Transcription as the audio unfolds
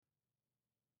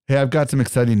Hey, I've got some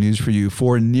exciting news for you.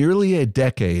 For nearly a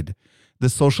decade, the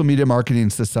Social Media Marketing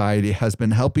Society has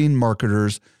been helping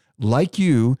marketers like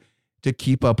you to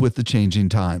keep up with the changing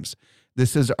times.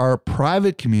 This is our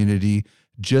private community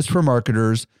just for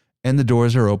marketers, and the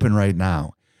doors are open right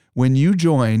now. When you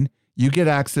join, you get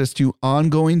access to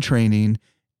ongoing training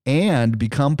and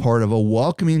become part of a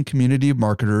welcoming community of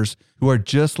marketers who are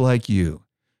just like you.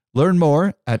 Learn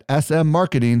more at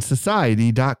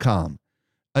smmarketingsociety.com.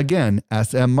 Again,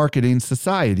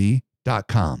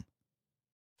 smmarketingsociety.com.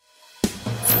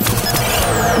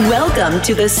 Welcome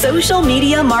to the Social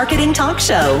Media Marketing Talk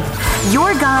Show,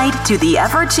 your guide to the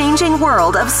ever-changing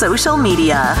world of social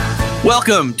media.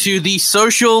 Welcome to the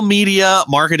Social Media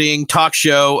Marketing Talk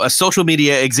Show, a Social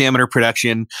Media Examiner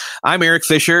production. I'm Eric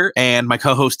Fisher, and my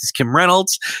co-host is Kim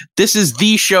Reynolds. This is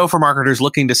the show for marketers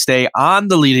looking to stay on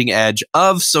the leading edge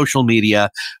of social media.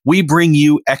 We bring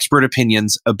you expert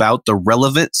opinions about the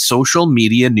relevant social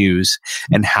media news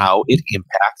and how it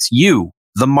impacts you,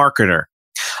 the marketer.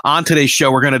 On today's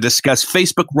show, we're going to discuss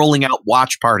Facebook rolling out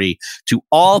Watch Party to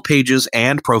all pages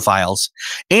and profiles,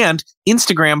 and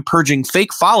Instagram purging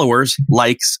fake followers,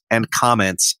 likes, and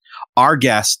comments. Our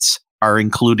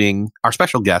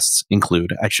special guests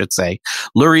include,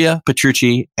 Luria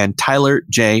Petrucci and Tyler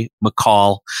J.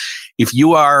 McCall. If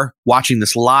you are watching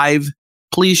this live,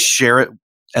 please share it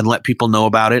and let people know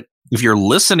about it. If you're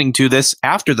listening to this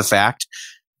after the fact,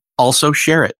 also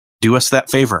share it. Do us that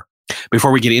favor.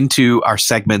 Before we get into our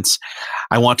segments,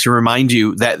 I want to remind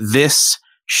you that this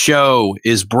show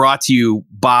is brought to you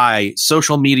by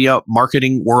Social Media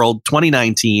Marketing World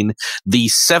 2019, the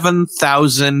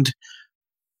 7,000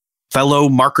 fellow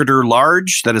marketer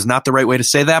large. That is not the right way to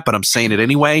say that, but I'm saying it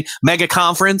anyway. Mega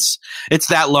conference. It's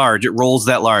that large. It rolls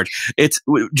that large.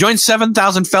 Join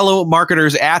 7,000 fellow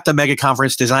marketers at the mega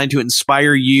conference designed to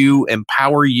inspire you,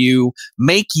 empower you,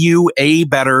 make you a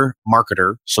better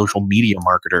marketer, social media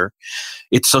marketer.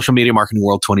 It's Social Media Marketing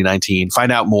World 2019. Find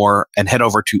out more and head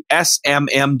over to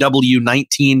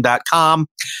smmw19.com.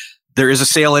 There is a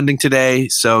sale ending today,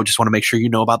 so just want to make sure you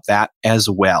know about that as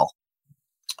well.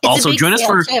 Also, join us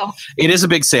for sale. It is a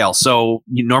big sale. So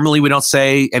normally we don't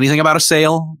say anything about a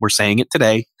sale. We're saying it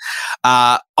today.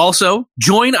 Also,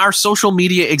 join our Social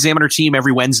Media Examiner team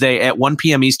every Wednesday at 1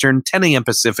 p.m. Eastern, 10 a.m.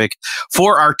 Pacific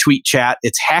for our tweet chat.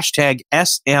 It's hashtag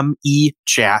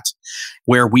SMEchat,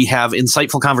 where we have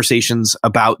insightful conversations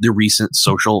about the recent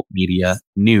social media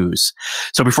news.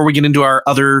 So before we get into our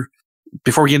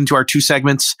two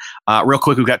segments, real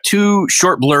quick, we've got two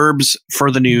short blurbs for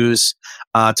the news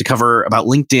to cover about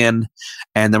LinkedIn,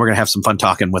 and then we're going to have some fun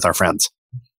talking with our friends.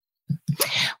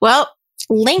 Well,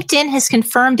 LinkedIn has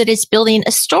confirmed that it's building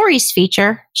a stories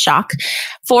feature, shock,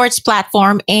 for its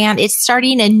platform, and it's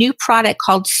starting a new product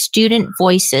called Student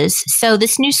Voices. So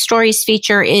this new stories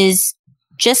feature is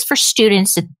just for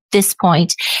students at this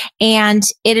point, and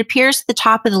it appears at the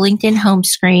top of the LinkedIn home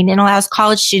screen and allows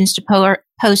college students to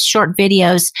post short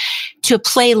videos to a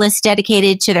playlist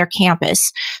dedicated to their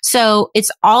campus. So it's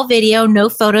all video, no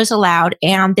photos allowed,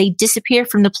 and they disappear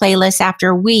from the playlist after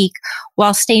a week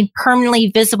while staying permanently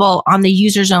visible on the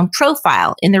user's own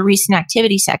profile in the recent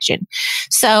activity section.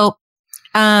 So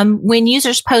when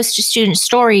users post to student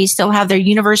stories, they'll have their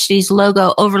university's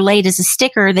logo overlaid as a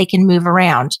sticker they can move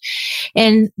around.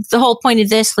 And the whole point of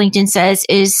this, LinkedIn says,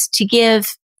 is to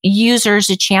give users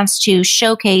a chance to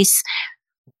showcase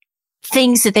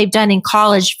things that they've done in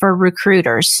college for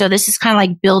recruiters. So this is kind of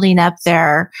like building up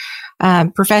their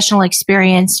professional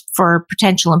experience for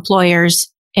potential employers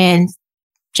and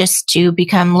just to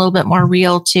become a little bit more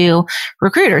real to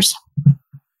recruiters.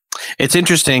 It's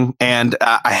interesting, and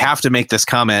I have to make this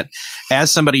comment.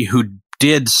 As somebody who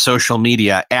did social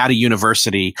media at a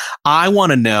university, I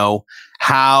want to know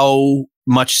how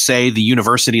much say the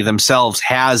university themselves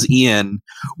has in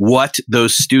what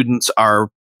those students are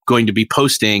going to be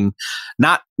posting,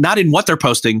 not in what they're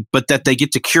posting, but that they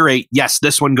get to curate, yes,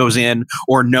 this one goes in,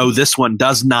 or no, this one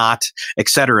does not,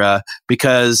 etc.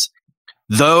 Because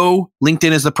though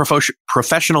LinkedIn is the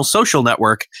professional social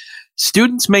network,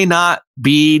 students may not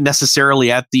be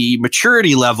necessarily at the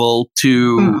maturity level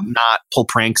to not pull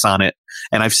pranks on it.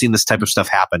 And I've seen this type of stuff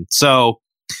happen. So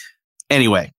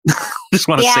anyway, just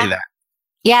want to say that.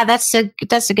 Yeah, that's a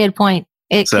good point.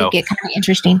 It could get kind of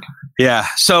interesting. Yeah.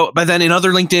 So, but then in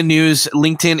other LinkedIn news,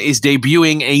 LinkedIn is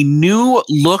debuting a new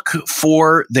look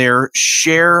for their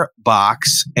share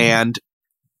box. And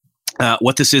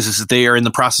what this is that they are in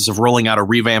the process of rolling out a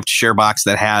revamped share box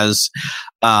that has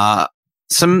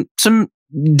some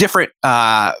different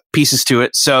pieces to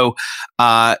it. So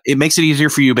it makes it easier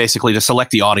for you basically to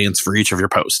select the audience for each of your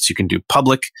posts. You can do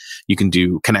public, you can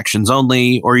do connections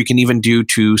only, or you can even do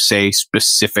to, say,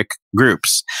 specific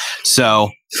groups. So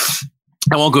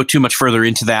I won't go too much further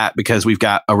into that because we've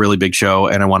got a really big show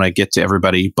and I want to get to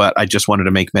everybody, but I just wanted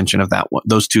to make mention of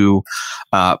those two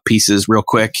pieces real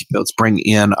quick. Let's bring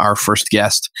in our first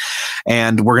guest,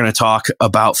 and we're going to talk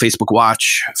about Facebook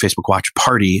Watch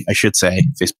Party, I should say.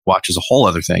 Facebook Watch is a whole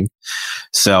other thing.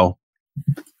 So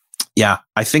yeah,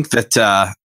 I think that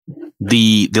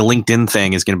the LinkedIn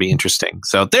thing is going to be interesting.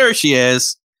 So there she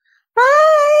is.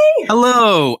 Hi.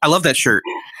 Hello. I love that shirt.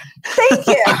 Thank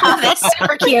you. Oh, that's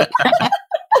super cute.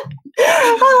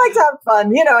 I like to have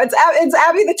fun. You know, it's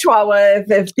Abby the Chihuahua.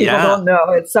 If people don't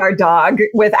know, it's our dog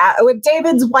with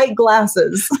David's white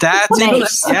glasses. That's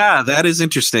Nice. Yeah, that is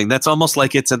interesting. That's almost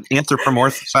like it's an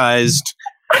anthropomorphized.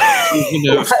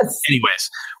 Yes. Anyways,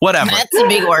 whatever. That's a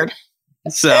big word.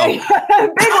 So Big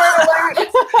word alert.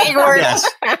 Big word. yes.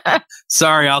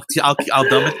 Sorry, I'll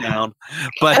dumb it down.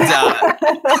 But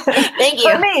Thank you.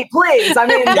 For me, please. I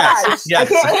mean, Yes, gosh, yes. I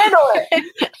can't handle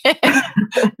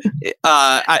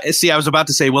it. I was about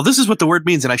to say, well, this is what the word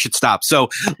means, and I should stop. So,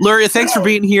 Luria, thanks for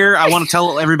being here. I want to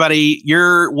tell everybody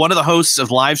you're one of the hosts of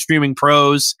Live Streaming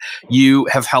Pros. You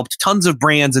have helped tons of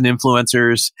brands and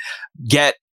influencers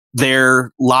get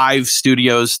their live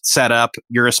studios set up.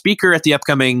 You're a speaker at the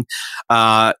upcoming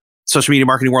Social Media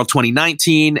Marketing World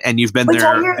 2019, and you've been Which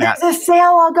I there. hear there's a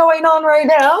sale going on right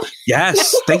now.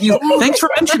 Yes, thank you. Thanks for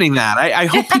mentioning that. I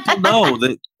hope people know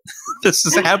that this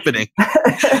is happening.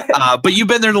 But you've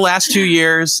been there the last 2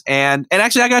 years, and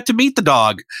actually, I got to meet the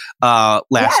dog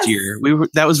last year.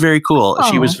 That was very cool. Oh.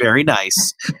 She was very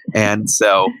nice, and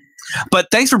so. But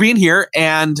thanks for being here.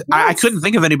 And I couldn't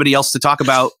think of anybody else to talk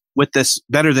about with this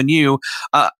better than you.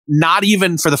 Not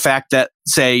even for the fact that,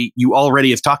 say, you already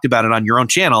have talked about it on your own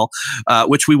channel,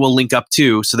 which we will link up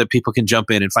to so that people can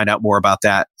jump in and find out more about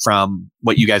that from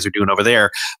what you guys are doing over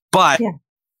there. But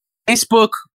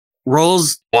Facebook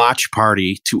rolls Watch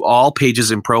Party to all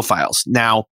pages and profiles.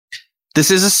 Now,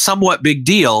 this is a somewhat big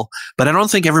deal, but I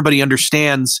don't think everybody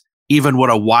understands even what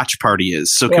a watch party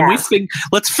is. So can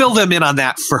let's fill them in on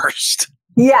that first.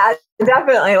 Yeah,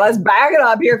 definitely. Let's back it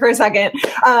up here for a second.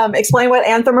 Explain what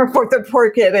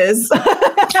anthropomorphic is.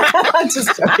 I'm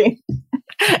just joking.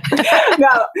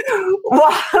 No,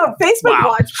 Facebook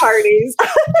Watch Parties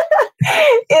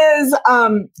is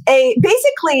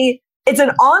basically it's an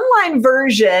online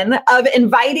version of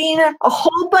inviting a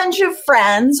whole bunch of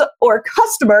friends or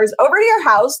customers over to your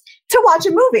house to watch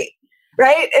a movie.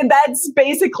 Right. And that's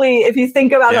basically, if you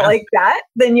think about it like that,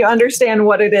 then you understand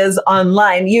what it is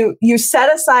online. You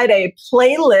set aside a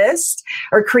playlist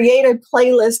or create a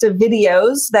playlist of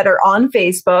videos that are on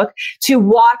Facebook to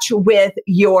watch with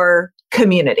your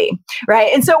community.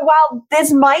 Right. And so while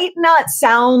this might not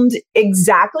sound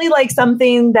exactly like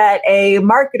something that a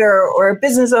marketer or a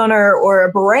business owner or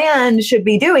a brand should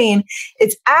be doing,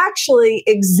 it's actually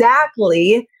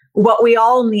exactly what we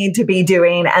all need to be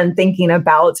doing and thinking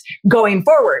about going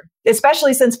forward,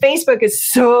 especially since Facebook is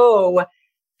so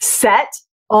set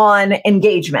on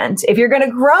engagement. If you're going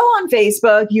to grow on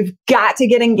Facebook, you've got to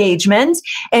get engagement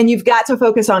and you've got to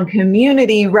focus on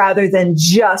community rather than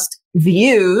just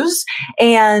views.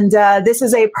 And this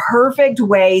is a perfect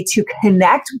way to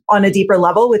connect on a deeper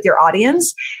level with your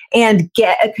audience and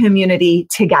get a community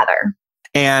together.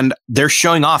 And they're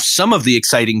showing off some of the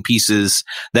exciting pieces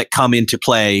that come into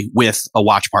play with a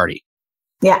watch party.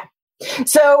 Yeah.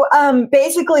 So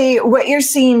basically what you're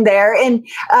seeing there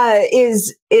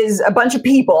is a bunch of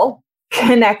people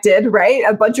connected, right?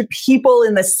 A bunch of people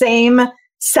in the same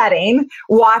setting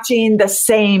watching the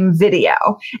same video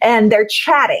and they're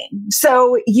chatting.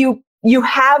 So you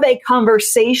have a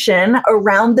conversation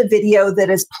around the video that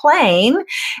is playing.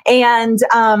 And,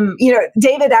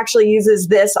 David actually uses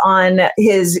this on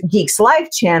his Geeks Life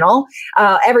channel.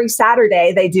 Every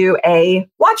Saturday, they do a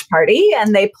watch party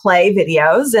and they play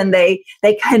videos and they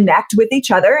connect with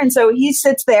each other. And so he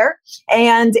sits there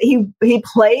and he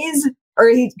plays or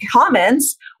he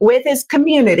comments with his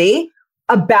community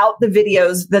about the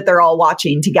videos that they're all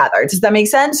watching together. Does that make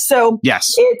sense? So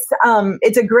yes,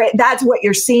 it's a great, that's what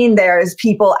you're seeing there is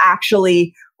people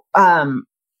actually,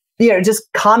 just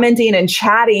commenting and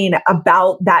chatting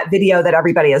about that video that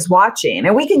everybody is watching.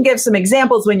 And we can give some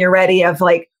examples when you're ready of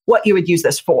like what you would use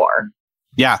this for.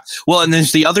 Yeah. Well, and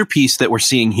there's the other piece that we're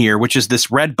seeing here, which is this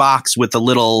red box with a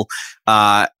little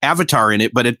avatar in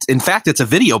it, but in fact, it's a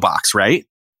video box, right?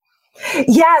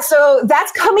 Yeah. So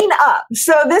that's coming up.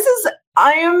 So this is,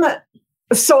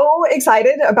 so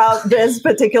excited about this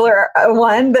particular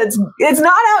one it's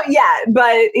not out yet,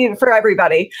 but for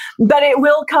everybody, but it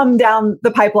will come down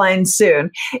the pipeline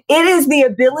soon. It is the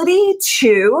ability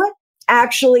to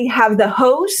actually have the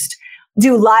host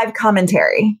do live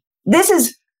commentary. This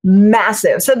is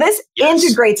massive. So this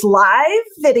integrates live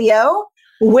video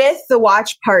with the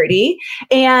watch party.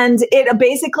 And it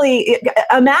basically,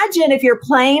 imagine if you're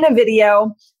playing a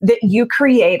video that you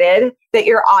created that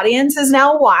your audience is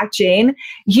now watching,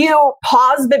 you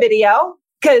pause the video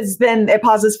because then it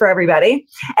pauses for everybody.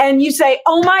 And you say,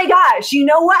 oh my gosh, you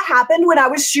know what happened when I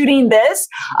was shooting this?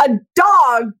 A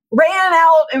dog ran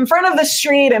out in front of the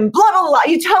street and blah, blah, blah.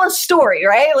 You tell a story,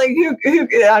 right? Like who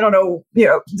I don't know,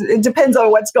 it depends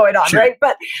on what's going on, right?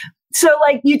 But so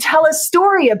like you tell a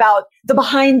story about the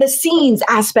behind the scenes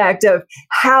aspect of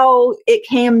how it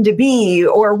came to be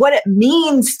or what it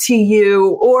means to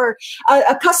you, or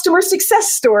a customer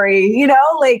success story,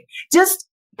 like just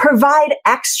provide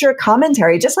extra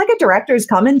commentary, just like a director's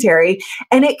commentary.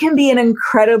 And it can be an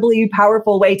incredibly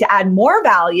powerful way to add more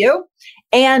value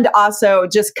and also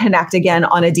just connect again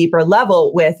on a deeper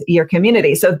level with your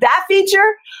community. So that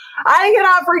feature, I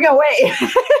cannot freaking wait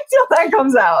until that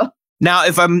comes out. Now,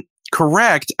 if I'm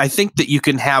correct, I think that you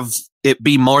can have it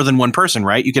be more than one person,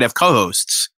 right? You could have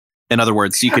co-hosts. In other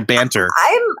words, you could banter.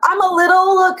 I'm a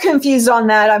little confused on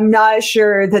that. I'm not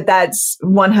sure that that's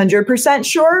 100%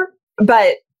 sure,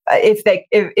 but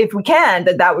if we can,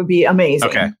 that would be amazing.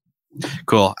 Okay,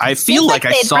 cool. I feel like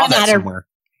I saw that somewhere.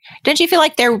 Don't you feel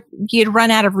like you'd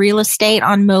run out of real estate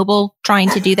on mobile trying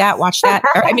to do that? Watch that.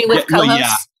 With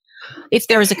co-hosts, if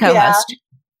there was a co-host.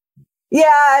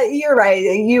 Yeah, you're right.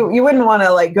 You wouldn't want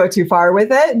to like go too far with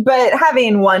it, but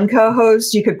having one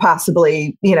co-host, you could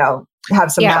possibly,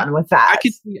 have some fun with that.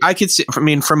 I could see,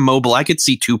 from mobile, I could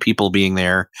see two people being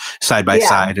there side by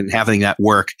side and having that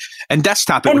work. And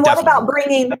desktop, it would definitely about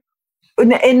bringing,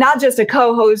 and not just a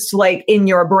co-host like in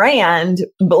your brand,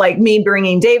 but like me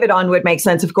bringing David on would make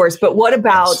sense, of course. But what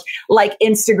about like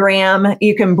Instagram?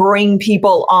 You can bring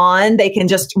people on. They can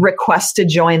just request to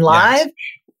join live. Yes.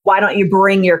 Why don't you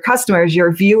bring your customers,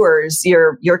 your viewers,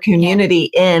 your community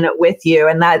in with you?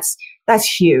 And that's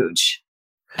huge.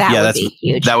 That would be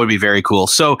huge. That would be very cool.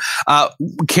 So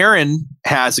Karen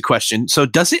has a question. So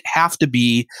does it have to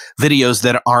be videos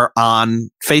that are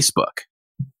on Facebook?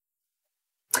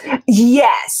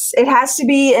 Yes, it has to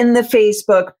be in the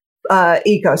Facebook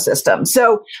ecosystem.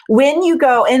 So when you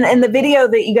go in the video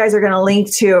that you guys are going to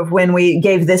link to of when we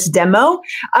gave this demo,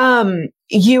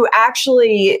 you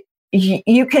actually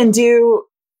you can do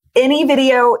any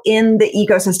video in the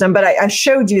ecosystem, but I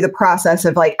showed you the process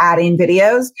of like adding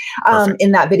videos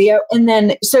in that video. And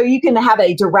then, so you can have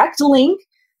a direct link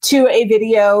to a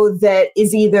video that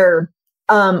is either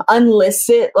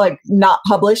unlisted, like not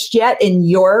published yet in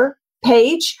your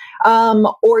page,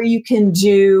 or you can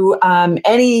do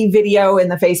any video in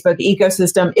the Facebook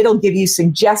ecosystem. It'll give you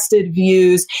suggested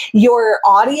views. Your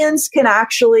audience can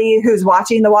actually, who's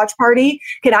watching the watch party,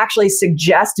 can actually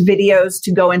suggest videos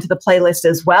to go into the playlist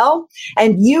as well.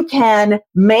 And you can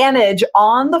manage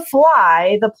on the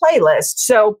fly the playlist.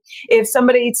 So if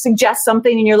somebody suggests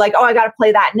something and you're like, oh, I got to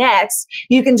play that next,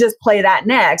 you can just play that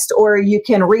next, or you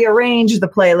can rearrange the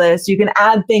playlist. You can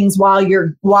add things while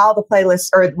the playlist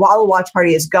or while the watch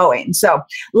party is going. So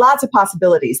lots of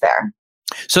possibilities there.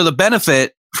 So the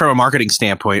benefit from a marketing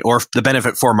standpoint, or the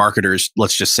benefit for marketers,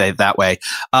 let's just say it that way,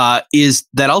 is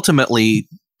that ultimately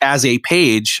as a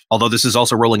page, although this is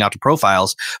also rolling out to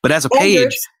profiles, but as a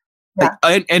page,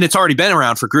 and it's already been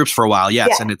around for groups for a while,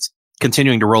 and it's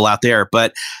continuing to roll out there.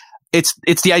 But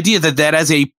it's the idea that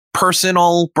as a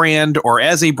personal brand or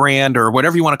as a brand or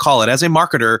whatever you want to call it, as a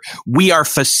marketer, we are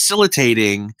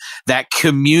facilitating that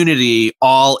community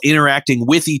all interacting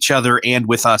with each other and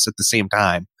with us at the same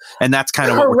time. And that's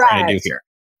kind of what we're trying to do here.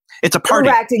 It's a party,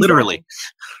 literally.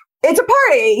 It's a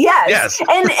party, yes.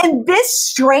 And this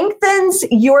strengthens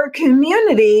your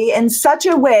community in such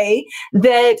a way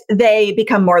that they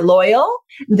become more loyal,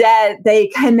 that they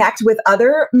connect with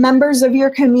other members of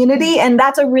your community. And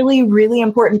that's a really, really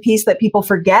important piece that people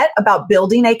forget about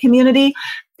building a community,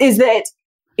 is that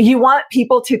you want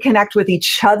people to connect with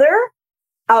each other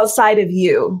outside of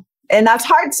you. And that's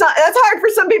hard. That's hard for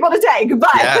some people to take.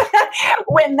 But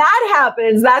when that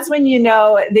happens, that's when you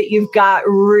know that you've got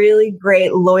really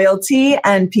great loyalty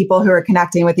and people who are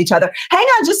connecting with each other. Hang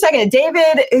on just a second.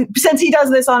 David, since he does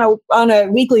this on a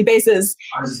weekly basis.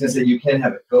 I was just going to say, you can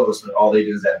have a co-host, but all they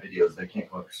do is add videos. They can't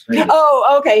go up the screen.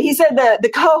 Oh, okay. He said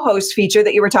the co-host feature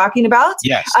that you were talking about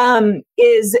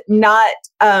is not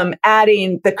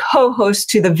adding the co-host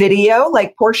to the video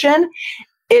like portion.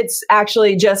 It's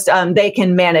actually just they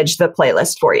can manage the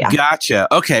playlist for you. Gotcha.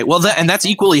 Okay. Well, and that's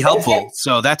equally helpful.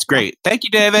 So that's great. Thank you,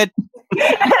 David. He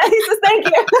says, thank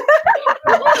you.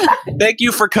 Thank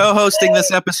you for co-hosting this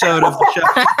episode of the show.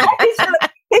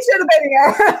 He should have been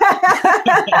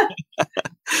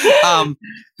here.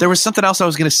 There was something else I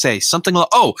was going to say.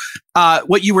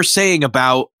 What you were saying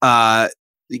about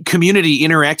community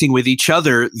interacting with each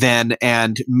other then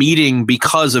and meeting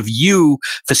because of you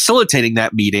facilitating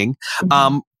that meeting.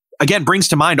 Again, brings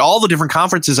to mind all the different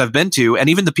conferences I've been to, and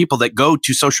even the people that go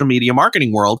to social media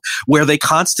marketing world, where they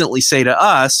constantly say to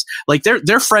us, like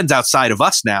they're friends outside of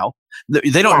us now.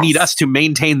 They don't need us to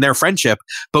maintain their friendship,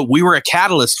 but we were a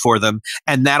catalyst for them.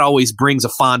 And that always brings a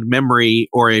fond memory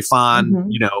or a fond,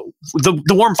 the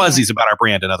warm fuzzies about our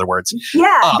brand, in other words.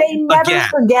 Yeah. They never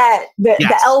forget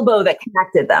the elbow that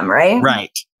connected them, right?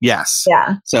 Right. Yes.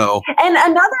 Yeah. So, and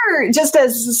another, just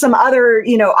as some other,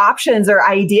 options or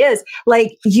ideas,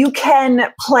 like you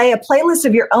can play a playlist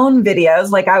of your own videos,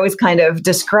 like I was kind of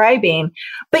describing,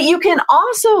 but you can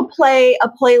also play a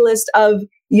playlist of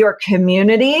your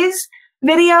community's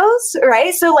videos,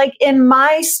 right? So like in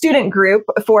my student group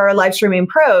for live streaming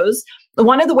pros,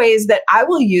 one of the ways that I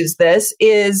will use this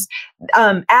is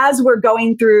as we're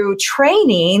going through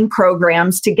training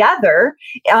programs together,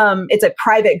 it's a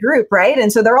private group, right?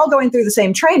 And so they're all going through the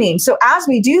same training. So as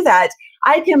we do that,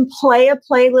 I can play a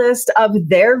playlist of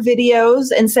their videos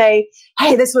and say,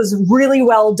 hey, this was really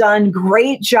well done.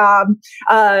 Great job.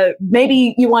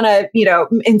 Maybe you want to,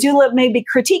 and do maybe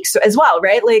critiques as well,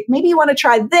 right? Like maybe you want to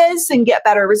try this and get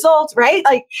better results, right?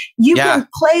 Like you can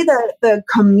play the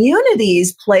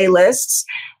community's playlists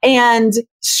and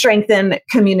strengthen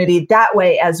community that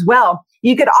way as well.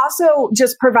 You could also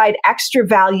just provide extra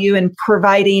value in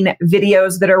providing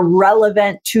videos that are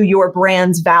relevant to your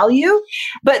brand's value.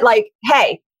 But like,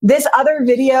 hey, this other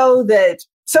video that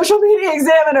Social Media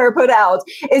Examiner put out,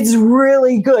 it's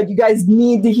really good. You guys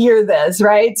need to hear this,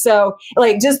 right? So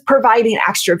like just providing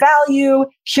extra value,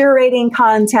 curating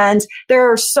content.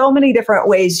 There are so many different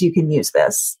ways you can use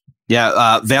this.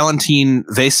 Yeah, Valentine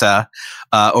Vesa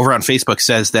over on Facebook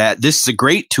says that this is a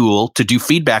great tool to do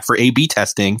feedback for A/B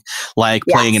testing, like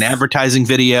playing an advertising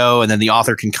video, and then the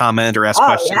author can comment or ask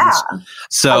questions. Yeah.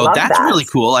 So that's really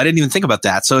cool. I didn't even think about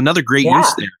that. So another great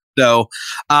use there. So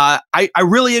I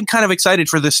really am kind of excited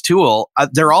for this tool.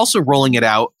 They're also rolling it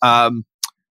out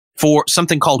for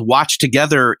something called Watch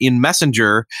Together in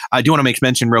Messenger. I do want to make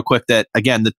mention real quick that,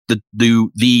 again,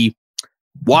 the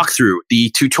walkthrough, the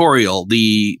tutorial,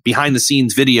 the behind the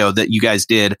scenes video that you guys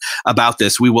did about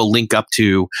this, we will link up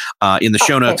to in the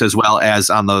show notes as well as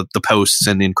on the posts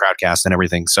and in Crowdcast and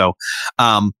everything. So,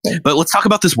 but let's talk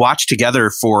about this Watch Together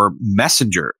for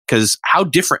Messenger, because how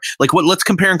different, let's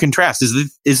compare and contrast.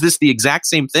 Is this the exact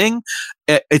same thing?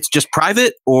 It's just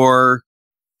private, or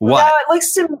what? No,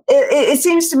 it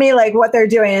seems to me like what they're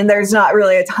doing, and there's not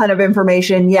really a ton of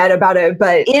information yet about it,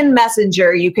 but in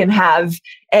Messenger, you can have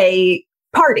a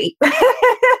party through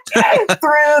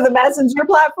the Messenger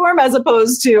platform as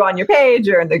opposed to on your page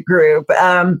or in the group.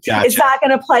 Gotcha. It's not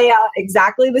going to play out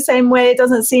exactly the same way, it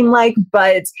doesn't seem like,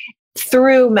 but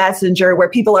through Messenger where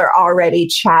people are already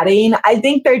chatting, I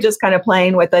think they're just kind of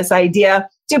playing with this idea.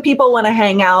 Do people want to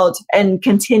hang out and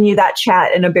continue that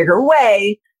chat in a bigger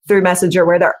way through Messenger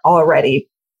where they're already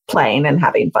playing and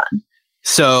having fun?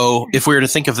 So if we were to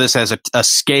think of this as a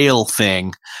scale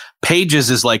thing, Pages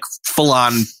is like full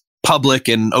on public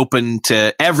and open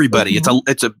to everybody.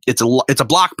 Mm-hmm. It's a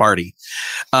block party.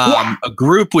 A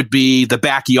group would be the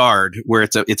backyard, where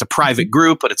it's a private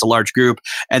group, but it's a large group.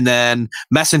 And then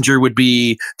Messenger would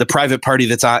be the private party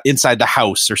that's inside the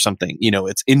house or something.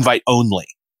 It's invite only.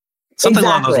 Something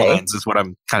along those lines is what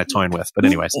I'm kind of toying with. But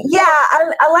anyways. Yeah,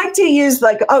 I like to use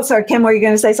sorry, Kim, were you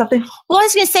going to say something? Well, I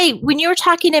was going to say, when you were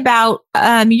talking about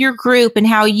your group and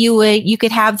how you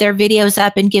could have their videos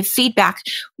up and give feedback,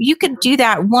 you could do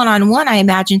that one-on-one, I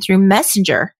imagine, through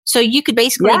Messenger. So you could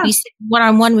basically be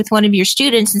one-on-one with one of your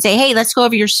students and say, hey, let's go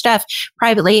over your stuff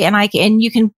privately. And you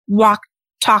can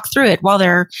talk through it while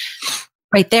they're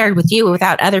right there with you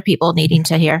without other people needing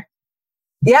to hear.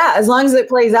 Yeah, as long as it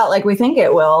plays out like we think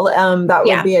it will, that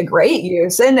would be a great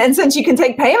use. And since you can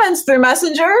take payments through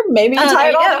Messenger, maybe you tie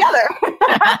it all together.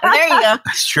 There you go.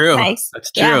 That's true. Nice.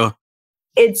 That's true.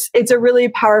 It's a really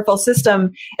powerful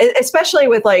system, especially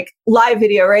with like live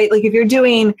video, right? Like if you're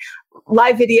doing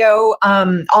live video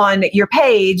on your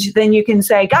page, then you can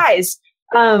say, guys,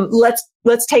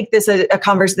 let's take this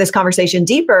conversation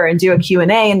deeper and do a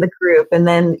Q&A in the group, and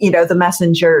then the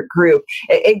Messenger group.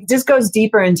 It just goes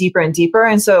deeper and deeper and deeper.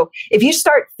 And so if you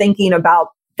start thinking about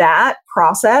that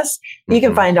process, you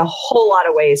can find a whole lot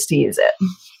of ways to use it.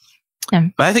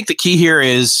 But I think the key here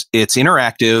is it's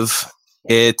interactive.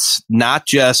 It's not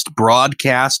just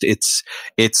broadcast. It's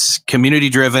community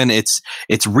driven. It's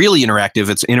really interactive.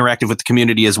 It's interactive with the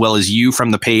community as well as you from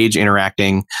the page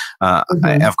interacting.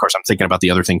 Of course, I'm thinking about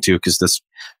the other thing too, because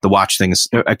the watch thing is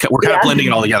we're kind of blending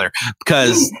it all together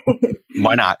because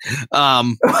why not? Why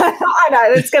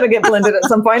not? It's going to get blended at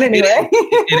some point anyway.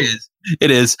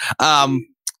 It is.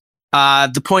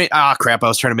 The point. Crap! I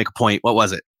was trying to make a point. What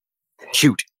was it?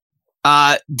 Shoot.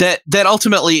 That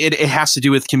ultimately it has to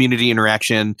do with community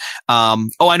interaction.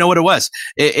 I know what it was.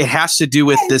 It has to do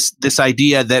with this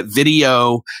idea that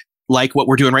video, like what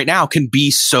we're doing right now, can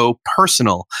be so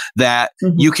personal that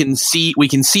we can see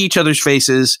each other's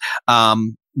faces.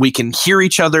 We can hear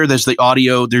each other. There's the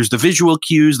audio, there's the visual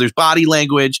cues, there's body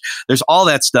language, there's all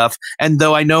that stuff. And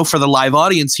though I know for the live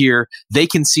audience here, they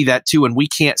can see that too, and we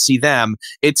can't see them,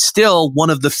 it's still one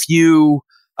of the few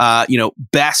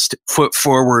best foot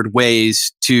forward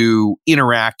ways to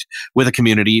interact with a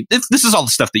community. This is all the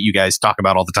stuff that you guys talk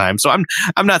about all the time. So I'm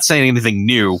not saying anything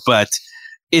new, but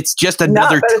it's just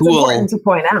another tool. It's important to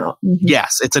point out.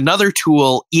 Yes, it's another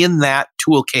tool in that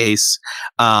tool case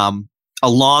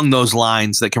along those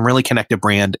lines that can really connect a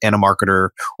brand and a marketer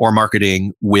or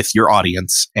marketing with your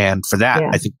audience. And for that,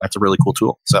 I think that's a really cool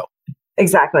tool. So.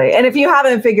 Exactly. And if you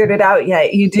haven't figured it out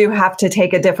yet, you do have to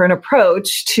take a different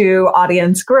approach to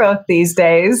audience growth these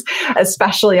days,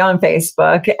 especially on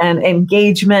Facebook. And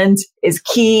engagement is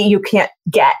key. You can't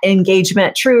get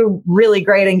engagement, true, really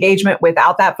great engagement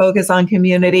without that focus on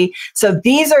community. So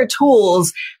these are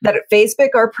tools that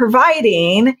Facebook are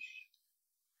providing,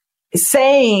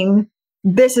 saying,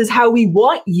 this is how we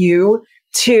want you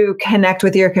to connect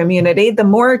with your community. The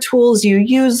more tools you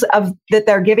use that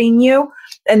they're giving you,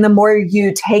 and the more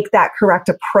you take that correct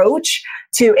approach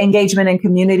to engagement and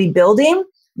community building,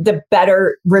 the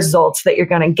better results that you're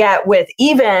going to get, with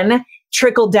even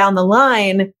trickle down the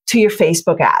line to your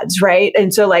Facebook ads, right?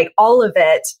 And so like all of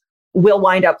it will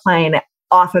wind up playing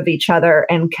off of each other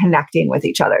and connecting with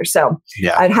each other. So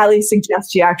I'd highly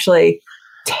suggest you actually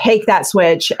take that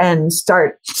switch and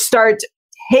start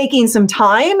taking some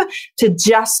time to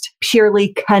just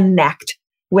purely connect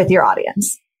with your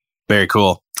audience. Very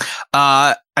cool.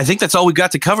 I think that's all we've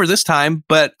got to cover this time,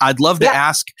 but I'd love to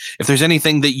ask if there's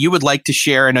anything that you would like to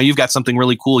share. I know you've got something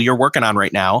really cool you're working on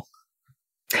right now.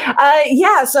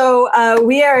 So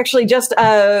we are actually just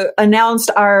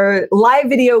announced our live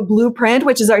video blueprint,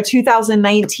 which is our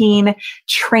 2019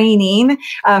 training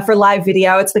for live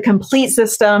video. It's the complete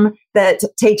system that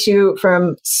takes you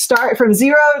from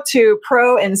zero to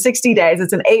pro in 60 days.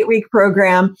 It's an 8-week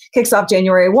program, kicks off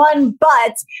January 1,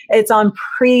 but it's on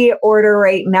pre-order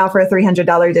right now for a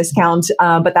 $300 discount.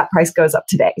 But that price goes up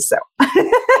today. So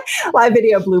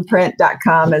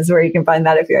livevideoblueprint.com is where you can find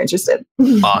that if you're interested.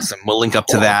 Awesome. We'll link up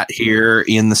to that here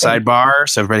in the sidebar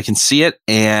so everybody can see it.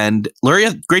 And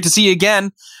Luria, great to see you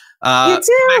again. You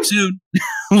too. Back soon.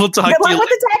 We'll talk Good to you luck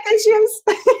with the tech issues.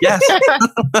 Yes.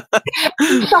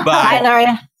 Bye. Bye,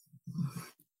 Luria.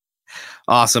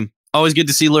 Awesome. Always good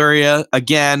to see Luria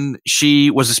again.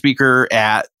 She was a speaker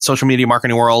at Social Media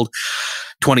Marketing World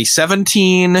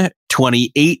 2017,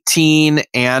 2018,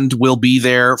 and will be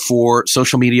there for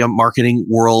Social Media Marketing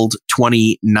World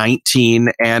 2019.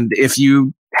 And if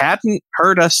you hadn't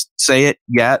heard us say it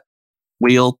yet,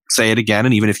 we'll say it again.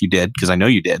 And even if you did, because I know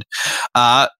you did,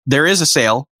 there is a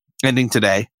sale ending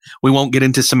today. We won't get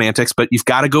into semantics, but you've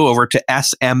got to go over to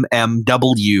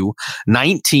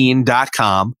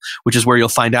smmw19.com, which is where you'll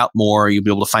find out more. You'll be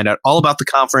able to find out all about the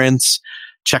conference,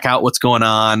 check out what's going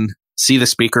on, see the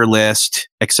speaker list,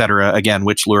 etc. Again,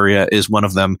 which Luria is one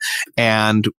of them.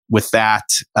 And with that,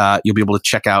 you'll be able to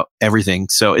check out everything.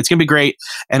 So it's going to be great.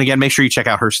 And again, make sure you check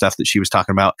out her stuff that she was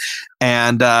talking about.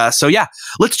 And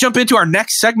let's jump into our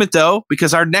next segment, though,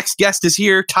 because our next guest is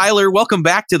here. Tyler, welcome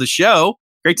back to the show.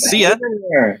 Great to see you.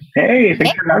 Hey,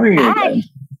 thanks for having me again.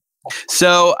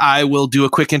 So I will do a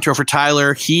quick intro for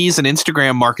Tyler. He's an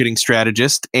Instagram marketing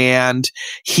strategist, and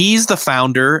he's the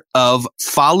founder of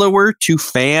Follower to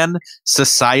Fan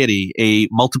Society, a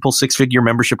multiple 6-figure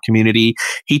membership community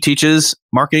he teaches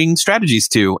marketing strategies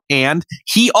to. And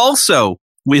he also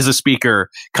is a speaker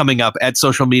coming up at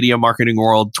Social Media Marketing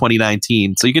World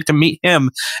 2019. So you get to meet him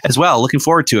as well. Looking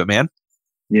forward to it, man.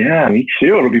 Yeah, me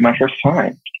too. It'll be my first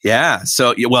time. Yeah.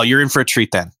 So, well, you're in for a treat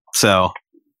then. So,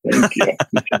 thank you.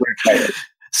 I'm super excited.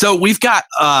 So we've got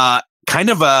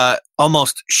kind of a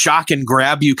almost shock and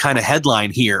grab you kind of headline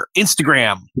here.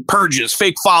 Instagram purges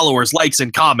fake followers, likes,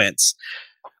 and comments.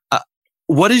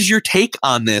 What is your take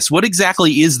on this? What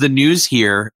exactly is the news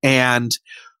here? And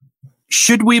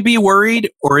should we be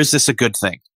worried, or is this a good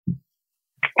thing?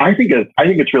 I think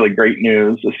it's really great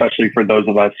news, especially for those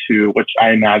of us which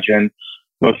I imagine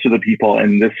most of the people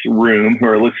in this room who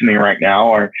are listening right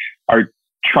now are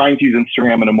trying to use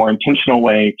Instagram in a more intentional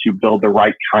way to build the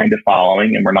right kind of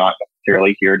following. And we're not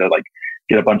necessarily here to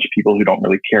get a bunch of people who don't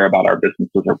really care about our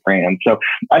businesses or brands. So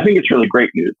I think it's really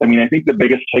great news. I mean, I think the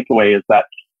biggest takeaway is that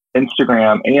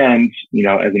Instagram and,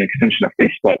 as an extension of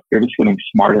Facebook, they're just getting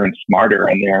smarter and smarter,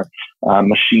 and their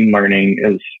machine learning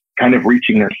is kind of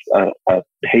reaching this a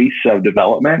pace of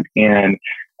development and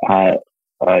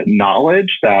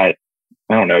knowledge that,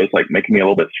 I don't know, it's making me a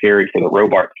little bit scary for the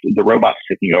robots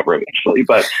taking over eventually.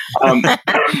 But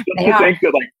to think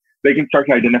that they can start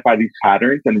to identify these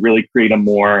patterns and really create a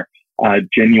more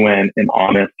genuine and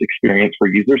honest experience for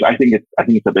users. I think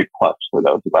it's a big plus for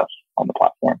those of us on the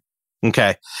platform.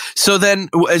 Okay. So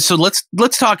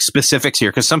let's talk specifics here,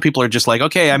 because some people are just like,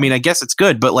 okay, I mean, I guess it's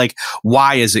good, but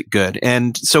why is it good?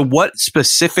 And so what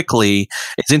specifically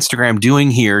is Instagram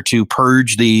doing here to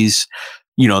purge these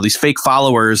fake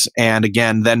followers? And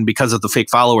again, then because of the fake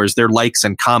followers, their likes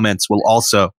and comments will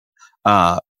also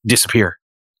disappear.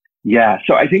 Yeah.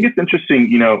 So I think it's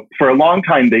interesting, for a long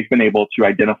time, they've been able to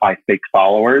identify fake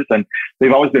followers, and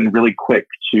they've always been really quick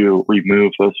to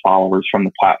remove those followers from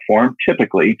the platform,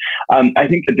 typically. I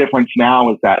think the difference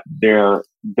now is that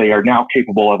they are now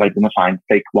capable of identifying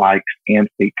fake likes and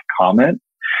fake comments,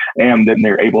 and then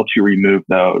they're able to remove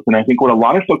those. And I think what a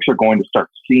lot of folks are going to start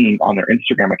seeing on their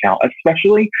Instagram account,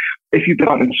 especially if you've been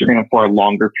on Instagram for a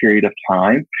longer period of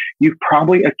time, you've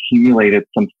probably accumulated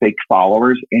some fake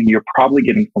followers, and you're probably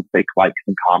getting some fake likes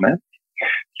and comments.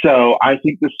 So I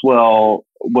think this will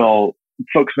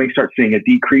folks may start seeing a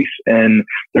decrease in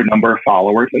their number of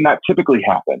followers, and that typically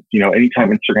happens.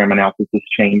 Anytime Instagram announces this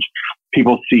change,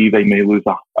 people see they may lose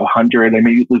 100, they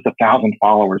may lose 1,000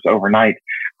 followers overnight.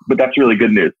 But that's really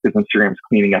good news, because Instagram's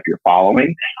cleaning up your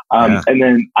following. And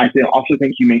then I also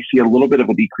think you may see a little bit of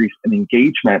a decrease in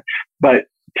engagement. But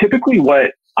typically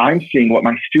what I'm seeing, what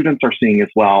my students are seeing as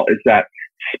well, is that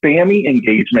spammy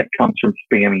engagement comes from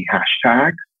spammy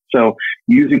hashtags. So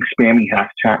using spammy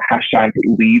hashtags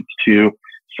leads to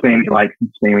spammy likes and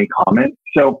spammy comments.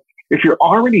 So if you're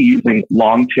already using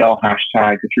long tail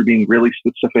hashtags, if you're being really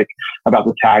specific about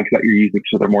the tags that you're using,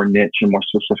 so they're more niche and more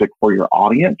specific for your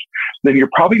audience, then you're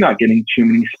probably not getting too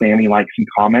many spammy likes and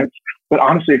comments. But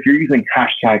honestly, if you're using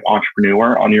hashtag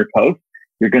entrepreneur on your post,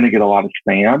 you're going to get a lot of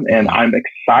spam. And I'm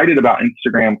excited about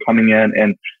Instagram coming in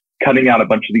and cutting out a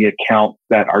bunch of the accounts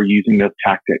that are using those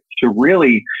tactics to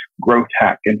really growth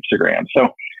hack Instagram. So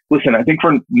listen, I think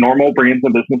for normal brands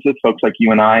and businesses, folks like you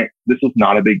and I, this is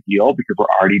not a big deal, because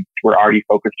we're already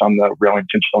focused on the real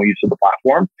intentional use of the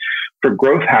platform. For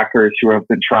growth hackers who have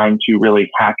been trying to really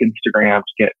hack Instagram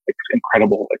to get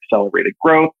incredible accelerated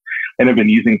growth, and have been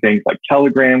using things like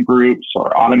Telegram groups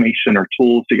or automation or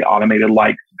tools to get automated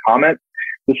likes and comments,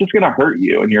 this is going to hurt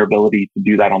you and your ability to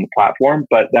do that on the platform.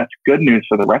 But that's good news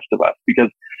for the rest of us, because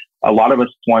a lot of us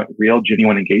want real,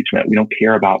 genuine engagement. We don't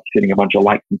care about getting a bunch of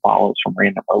likes and follows from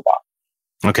random robots.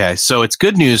 Okay. So it's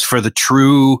good news for the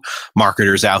true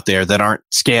marketers out there that aren't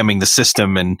scamming the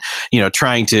system and,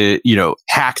 trying to,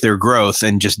 hack their growth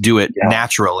and just do it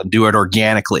natural and do it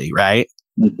organically, right?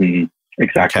 Mm-hmm.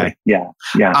 Exactly. Okay. Yeah.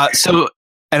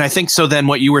 And I think so then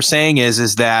what you were saying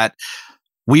is that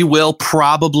we will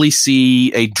probably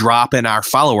see a drop in our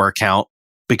follower count,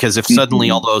 because if suddenly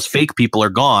all those fake people are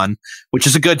gone, which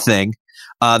is a good thing,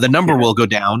 the number will go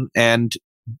down. And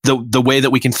the way that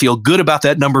we can feel good about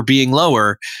that number being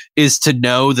lower is to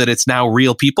know that it's now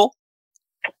real people.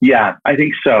 Yeah, I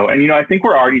think so. And, I think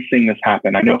we're already seeing this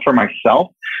happen. I know for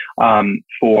myself,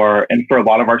 for a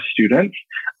lot of our students,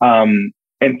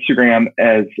 Instagram,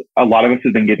 as a lot of us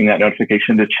have been getting that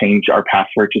notification to change our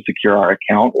password to secure our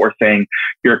account, or saying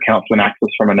your account's been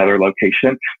accessed from another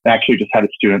location. I actually just had a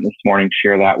student this morning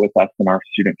share that with us in our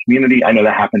student community. I know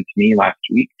that happened to me last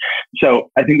week.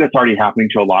 So I think that's already happening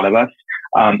to a lot of us.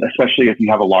 Especially if you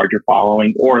have a larger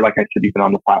following, or like I said, you've been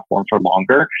on the platform for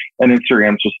longer, and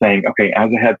Instagram's just saying, okay,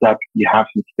 as a heads up, you have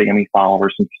some spammy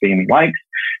followers, some spammy likes,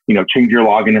 change your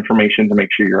login information to make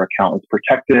sure your account is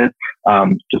protected.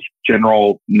 Just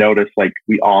general notice,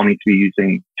 we all need to be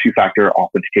using two-factor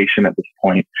authentication at this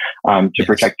point to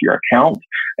protect your account,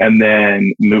 and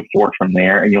then move forward from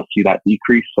there, and you'll see that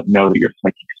decrease, but know that you're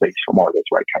making space for more of those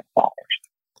right kind of followers.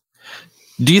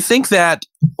 Do you think that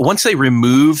once they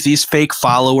remove these fake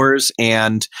followers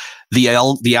and the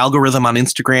algorithm on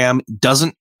Instagram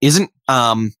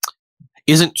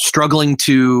isn't struggling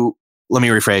to, let me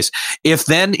rephrase, if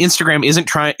then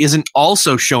Instagram isn't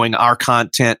also showing our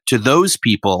content to those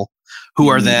people who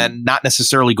are then not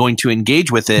necessarily going to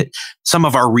engage with it, some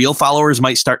of our real followers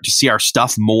might start to see our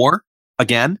stuff more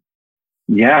again?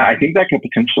 Yeah, I think that could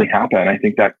potentially happen. I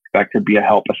think that could be a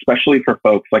help, especially for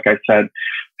folks, like I said,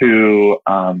 who,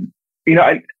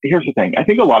 here's the thing. I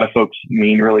think a lot of folks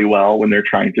mean really well when they're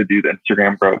trying to do the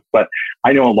Instagram growth, but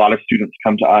I know a lot of students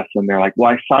come to us and they're like,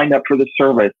 well, I signed up for this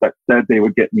service that said they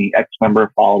would get me X number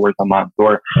of followers a month,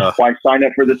 or well, I signed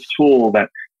up for this tool that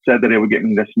said that it would get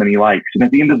me this many likes. And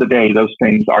at the end of the day, those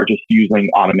things are just using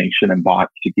automation and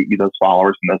bots to get you those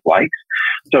followers and those likes.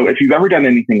 So if you've ever done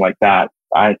anything like that,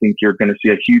 I think you're going to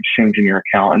see a huge change in your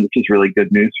account. And this is really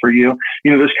good news for you.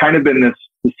 There's kind of been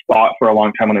this thought for a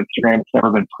long time on Instagram. It's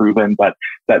never been proven, but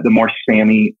that the more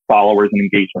spammy followers and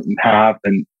engagement you have,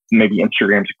 and maybe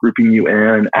Instagram's grouping you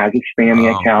in as a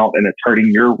spammy account and it's hurting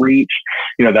your reach.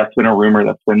 That's been a rumor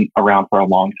that's been around for a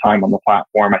long time on the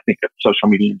platform. I think that social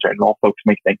media in general, folks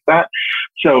may think that.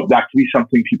 So that could be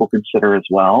something people consider as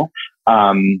well.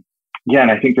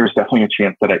 And I think there's definitely a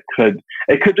chance that it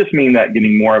could just mean that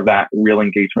getting more of that real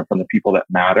engagement from the people that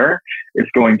matter is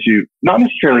going to not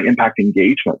necessarily impact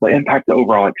engagement, but impact the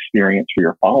overall experience for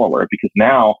your follower. Because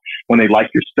now when they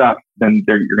like your stuff, then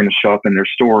you're going to show up in their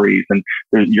stories and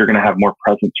you're going to have more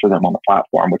presence for them on the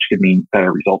platform, which could mean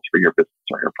better results for your business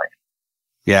or your brand.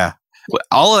 Yeah.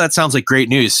 All of that sounds like great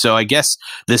news. So I guess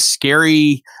the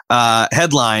scary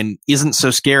headline isn't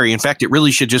so scary. In fact, it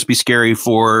really should just be scary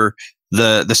for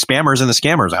the spammers and the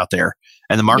scammers out there,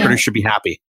 and the marketers should be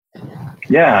happy.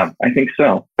 Yeah, I think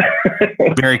so.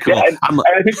 Very cool. Yeah,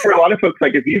 I think for a lot of folks,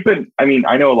 like if you've been,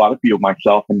 I know a lot of people,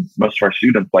 myself and most of our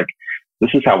students, like this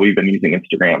is how we've been using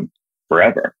Instagram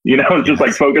forever. It's just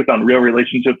like focused on real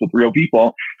relationships with real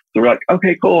people. So we're like,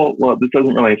 okay, cool. Well, this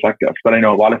doesn't really affect us, but I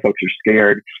know a lot of folks are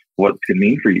scared what it could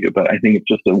mean for you. But I think it's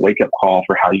just a wake up call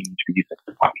for how you need to be using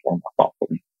the platform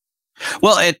thoughtfully.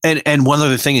 Well, and one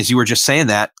other thing is, you were just saying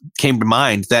that came to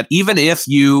mind, that even if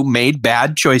you made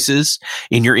bad choices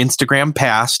in your Instagram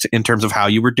past in terms of how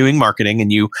you were doing marketing,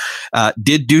 and you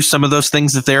did do some of those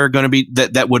things that they're going to be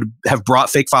that would have brought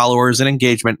fake followers and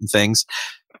engagement and things,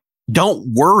 don't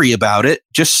worry about it.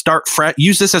 Just start fresh.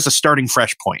 Use this as a starting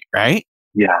fresh point, right?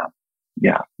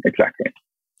 Yeah, exactly.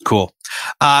 Cool.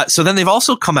 So then they've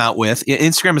also come out with,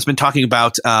 Instagram has been talking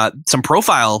about some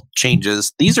profile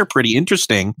changes. These are pretty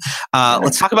interesting.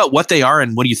 Let's talk about what they are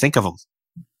and what do you think of them?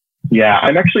 Yeah,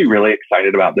 I'm actually really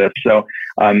excited about this. So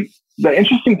the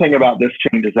interesting thing about this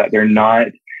change is that they're not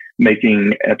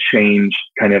making a change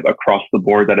kind of across the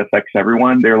board that affects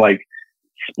everyone. They're like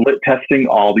split testing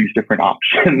all these different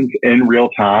options in real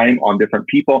time on different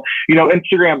people.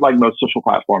 Instagram, like most social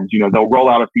platforms, they'll roll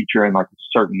out a feature in like a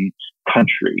certain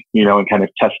country, and kind of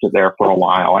test it there for a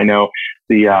while. I know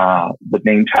the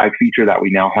name tag feature that we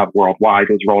now have worldwide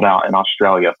was rolled out in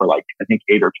Australia for like, I think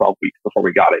 8 or 12 weeks before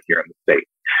we got it here in the States.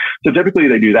 So typically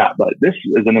they do that, but this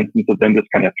is an instance of them just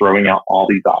kind of throwing out all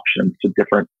these options to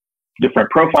different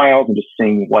profiles and just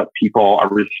seeing what people are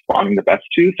responding the best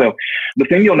to. So the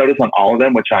thing you'll notice on all of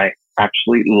them, which I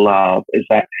actually love, is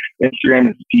that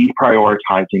Instagram is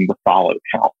deprioritizing the follow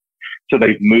count. So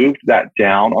they've moved that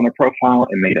down on the profile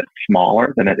and made it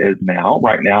smaller than it is now.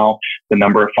 Right now, the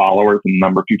number of followers and the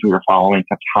number of people who are following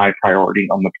have high priority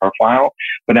on the profile,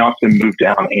 but now it's been moved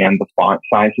down and the font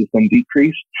size has been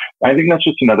decreased. I think that's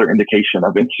just another indication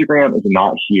of Instagram is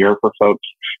not here for folks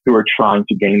who are trying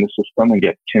to game the system and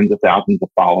get tens of thousands of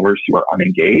followers who are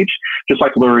unengaged. Just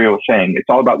like Luria was saying, it's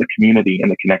all about the community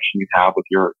and the connection you have with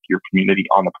your community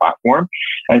on the platform.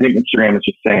 And I think Instagram is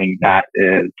just saying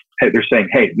they're saying,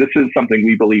 hey, this is something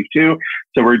we believe too.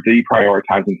 So we're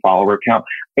deprioritizing follower count.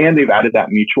 And they've added that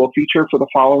mutual feature for the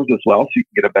followers as well. So you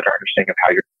can get a better understanding of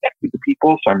how you're connected to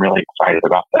people. So I'm really excited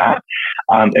about that.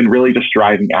 And really just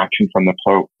driving action from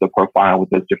the profile with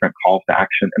those different calls to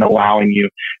action and allowing you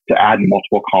to add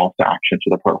multiple calls to action to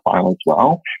the profile as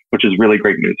well, which is really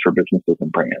great news for businesses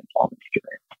and brands on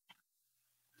Instagram.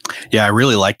 Yeah, I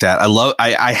really like that.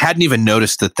 I hadn't even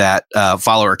noticed that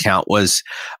follower count was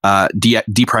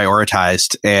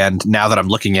deprioritized. And now that I'm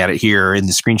looking at it here in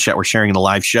the screenshot we're sharing in the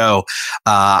live show,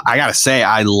 I got to say,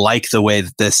 I like the way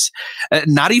that this,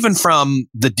 not even from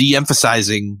the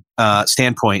de-emphasizing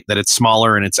standpoint that it's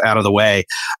smaller and it's out of the way.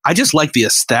 I just like the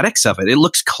aesthetics of it. It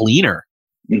looks cleaner.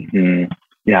 Mm-hmm.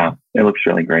 Yeah, it looks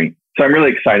really great. So I'm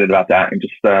really excited about that and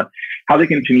just how they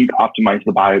continue to optimize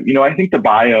the bio. I think the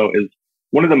bio is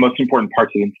one of the most important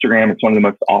parts of Instagram. It's one of the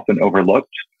most often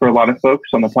overlooked for a lot of folks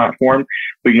on the platform.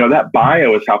 But, that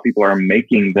bio is how people are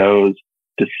making those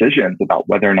decisions about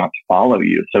whether or not to follow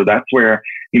you. So that's where,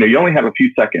 you only have a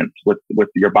few seconds with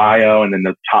your bio and then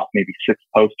the top maybe 6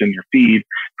 posts in your feed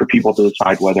for people to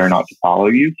decide whether or not to follow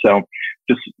you. So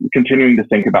just continuing to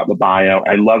think about the bio.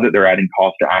 I love that they're adding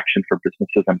calls to action for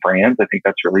businesses and brands. I think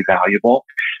that's really valuable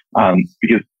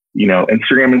because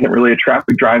Instagram isn't really a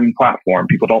traffic driving platform.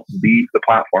 People don't leave the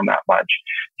platform that much.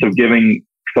 So giving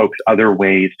folks other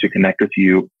ways to connect with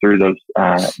you through those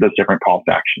different call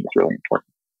to action is really important.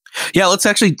 Yeah,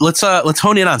 let's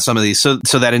hone in on some of these so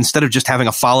that instead of just having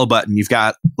a follow button, you've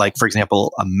got, like, for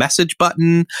example, a message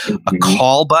button, a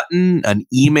call button, an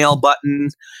email button,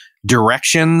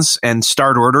 directions, and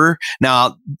start order.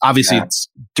 Now, obviously, it's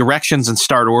directions and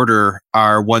start order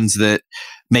are ones that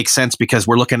make sense because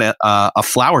we're looking at a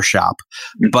flower shop.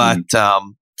 But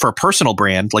for a personal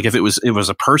brand, like if it was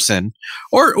a person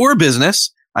or a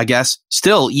business, I guess,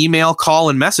 still email, call,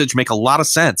 and message make a lot of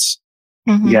sense.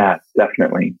 Yeah,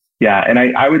 definitely. Yeah. And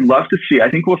I would love to see,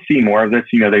 I think we'll see more of this.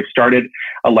 They've started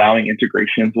allowing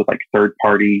integrations with like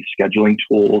third-party scheduling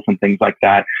tools and things like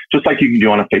that. Just like you can do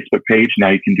on a Facebook page. Now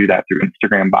you can do that through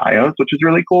Instagram bios, which is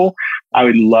really cool. I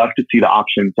would love to see the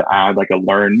option to add like a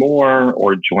learn more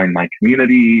or join my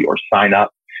community or sign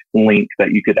up link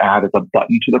that you could add as a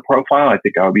button to the profile. I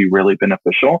think that would be really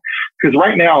beneficial because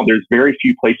right now there's very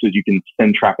few places you can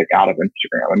send traffic out of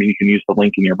Instagram. I mean, you can use the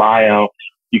link in your bio.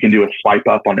 You can do a swipe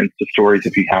up on Insta stories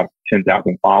if you have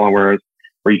 10,000 followers,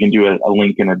 or you can do a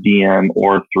link in a DM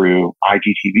or through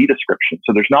IGTV description.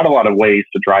 So there's not a lot of ways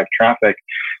to drive traffic.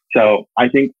 So I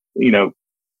think,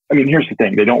 here's the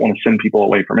thing. They don't want to send people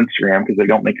away from Instagram because they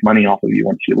don't make money off of you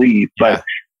once you leave. But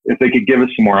if they could give us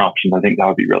some more options, I think that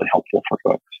would be really helpful for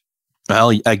folks.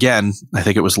 Well, again, I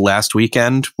think it was last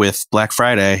weekend with Black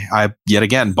Friday. I yet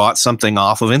again bought something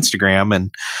off of Instagram,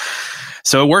 and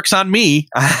so it works on me.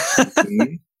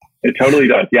 It totally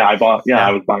does. Yeah, I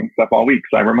was buying stuff all week.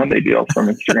 Cyber Monday deals from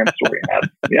Instagram story ads.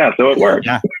 Yeah, so it works.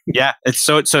 Yeah.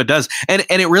 So it does, and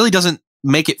it really doesn't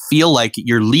make it feel like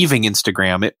you're leaving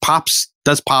Instagram. It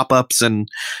does pop-ups and,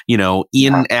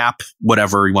 in-app,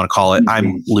 whatever you want to call it.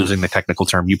 I'm losing the technical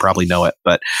term. You probably know it,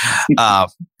 but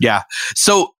yeah.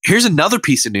 So here's another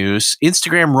piece of news.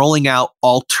 Instagram rolling out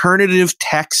alternative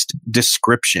text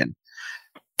description.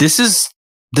 This is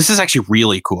actually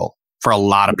really cool for a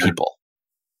lot of people.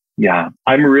 Yeah,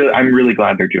 I'm really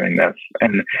glad they're doing this.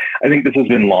 And I think this has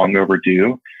been long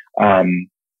overdue.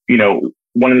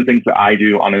 One of the things that I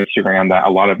do on Instagram that a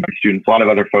lot of my students, a lot of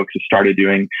other folks have started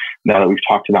doing now that we've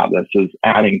talked about this is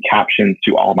adding captions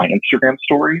to all my Instagram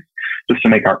stories just to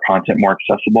make our content more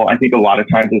accessible. I think a lot of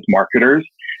times as marketers,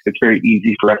 it's very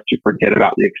easy for us to forget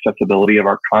about the accessibility of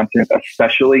our content,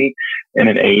 especially in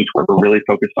an age where we're really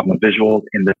focused on the visuals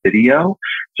and the video.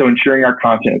 So ensuring our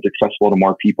content is accessible to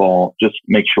more people, just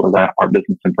make sure that our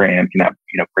business and brand can have,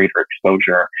 greater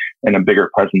exposure and a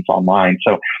bigger presence online.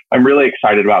 So I'm really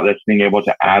excited about this, being able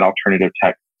to add alternative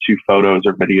text to photos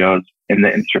or videos in the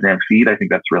Instagram feed. I think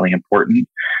that's really important.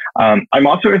 I'm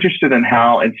also interested in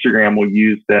how Instagram will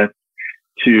use this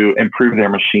to improve their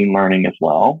machine learning as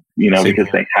well, because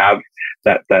they have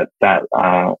that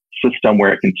system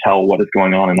where it can tell what is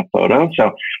going on in a photo.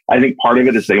 So I think part of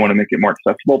it is they want to make it more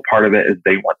accessible. Part of it is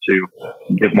they want to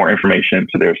give more information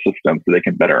to their system so they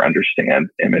can better understand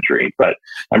imagery. But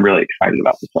I'm really excited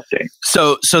about this update.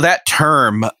 So that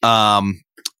term,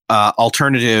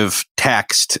 alternative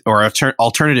text or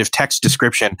alternative text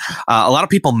description, a lot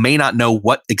of people may not know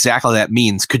what exactly that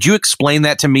means. Could you explain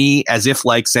that to me as if,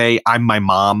 like, say, I'm my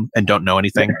mom and don't know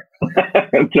anything?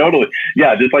 Totally.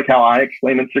 Yeah, just like how I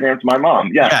explain Instagram to my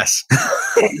mom. Yeah. Yes.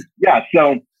 Yeah.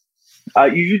 So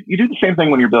you do the same thing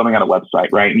when you're building out a website,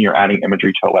 right? And you're adding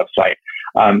imagery to a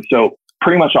website. So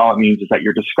pretty much all it means is that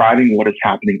you're describing what is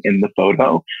happening in the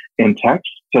photo in text,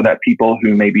 so that people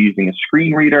who may be using a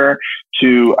screen reader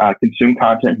to consume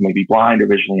content, who may be blind or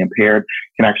visually impaired,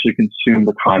 can actually consume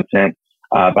the content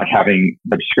by having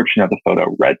the description of the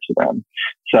photo read to them.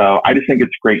 So I just think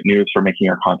it's great news for making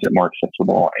our content more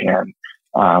accessible. And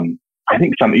I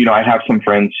think I have some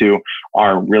friends who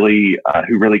are really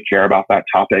care about that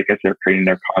topic as they're creating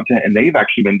their content, and they've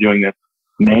actually been doing this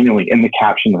manually in the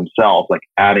caption themselves, like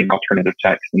adding alternative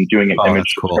text and doing an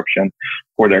image description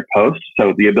for their posts.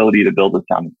 So the ability to build this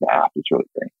out into the app is really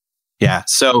great. Yeah.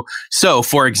 So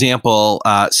for example,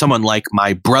 someone like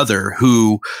my brother,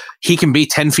 who he can be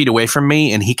 10 feet away from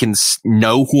me and he can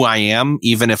know who I am,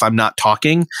 even if I'm not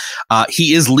talking.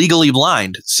 He is legally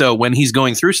blind. So when he's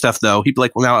going through stuff, though, he'd be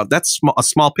like, well, now that's a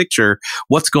small picture.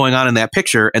 What's going on in that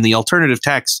picture? And the alternative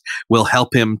text will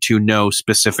help him to know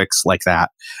specifics like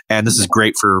that. And this is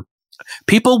great for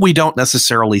people we don't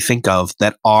necessarily think of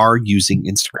that are using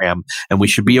Instagram. And we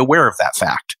should be aware of that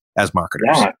fact as marketers.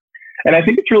 Yeah. And I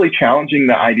think it's really challenging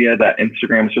the idea that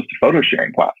Instagram is just a photo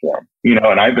sharing platform. And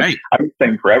I've been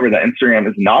saying forever that Instagram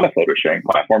is not a photo sharing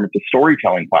platform. It's a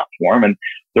storytelling platform. And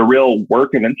the real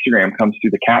work of Instagram comes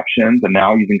through the captions and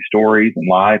now using stories and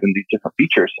live and these different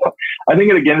features. So I think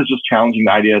it, again, is just challenging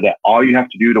the idea that all you have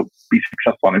to do to be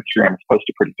successful on Instagram is post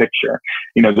a pretty picture.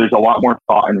 There's a lot more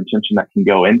thought and intention that can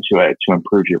go into it to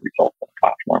improve your results on the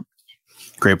platform.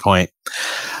 Great point.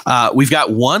 We've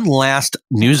got one last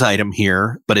news item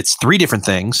here, but it's 3 different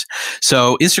things.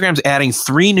 So Instagram's adding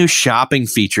 3 new shopping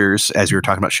features, as we were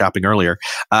talking about shopping earlier,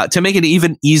 to make it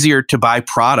even easier to buy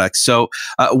products. So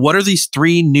what are these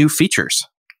 3 new features?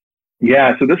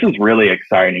 Yeah, so this is really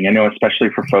exciting. I know, especially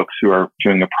for folks who are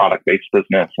doing a product-based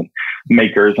business and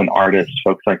makers and artists,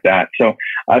 folks like that. So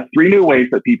 3 new ways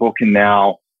that people can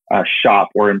now shop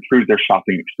or improve their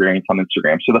shopping experience on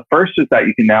Instagram. So the first is that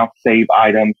you can now save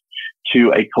items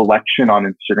to a collection on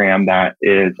Instagram that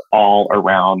is all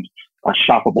around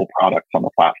shoppable products on the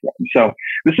platform. So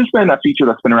this has been a feature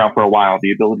that's been around for a while,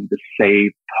 the ability to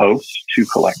save posts to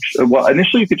collection. Well,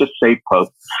 initially you could just save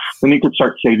posts, then you could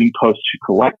start saving posts to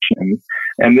collections.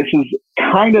 And this is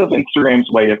kind of Instagram's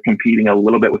way of competing a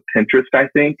little bit with Pinterest, I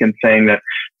think, and saying that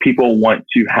people want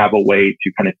to have a way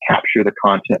to kind of capture the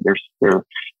content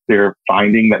they're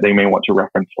finding that they may want to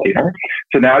reference later.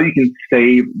 So now you can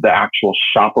save the actual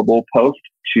shoppable post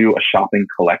to a shopping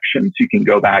collection. So you can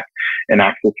go back and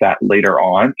access that later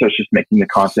on. So it's just making the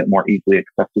content more easily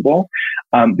accessible.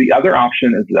 The other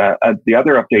option is the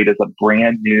other update is a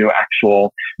brand new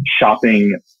actual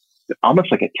shopping, almost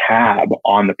like a tab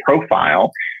on the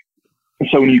profile.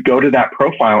 So when you go to that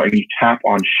profile and you tap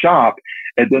on shop,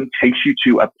 it then takes you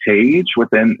to a page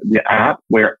within the app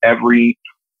where every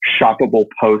shoppable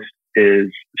post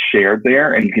is shared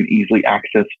there, and you can easily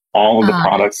access all of the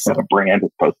products that a brand is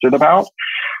posted about.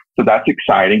 So that's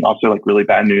exciting. Also, like, really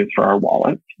bad news for our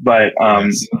wallets, but I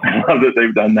love that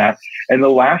they've done that. And the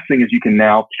last thing is you can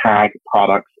now tag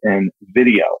products in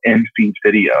video, in feed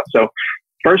video. So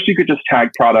first, you could just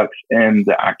tag products in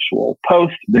the actual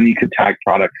post. Then you could tag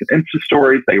products in Insta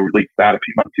stories. They released that a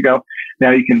few months ago.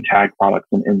 Now you can tag products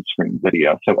in in-screen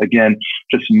video. So again,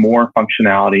 just more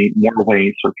functionality, more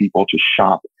ways for people to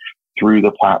shop through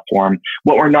the platform.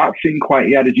 What we're not seeing quite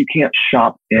yet is you can't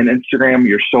shop in Instagram.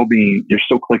 You're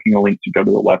still clicking a link to go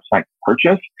to the website to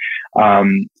purchase.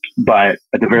 But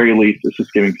at the very least, this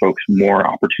is giving folks more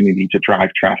opportunity to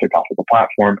drive traffic off of the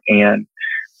platform and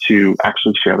to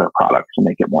actually share their products and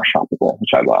make it more shoppable,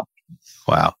 which I love.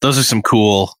 Wow. Those are some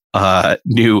cool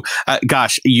new,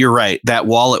 gosh, you're right. That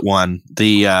wallet one,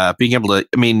 the being able to,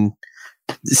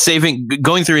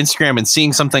 going through Instagram and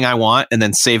seeing something I want and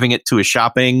then saving it to a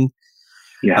shopping.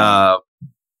 Yeah.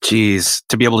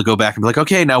 To be able to go back and be like,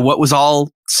 okay, now what was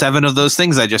all 7 of those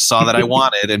things I just saw that I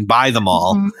wanted and buy them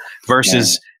all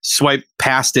versus swipe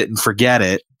past it and forget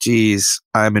it. Geez,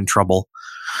 I'm in trouble.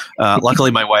 Luckily,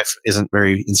 my wife isn't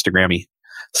very Instagrammy.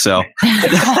 So,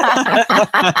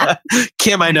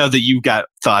 Kim, I know that you've got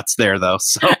thoughts there, though.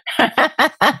 So.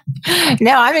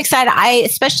 No, I'm excited. I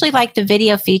especially like the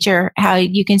video feature, how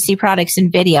you can see products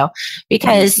in video,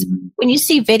 because when you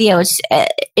see videos,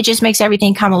 it just makes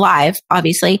everything come alive,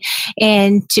 obviously.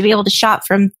 And to be able to shop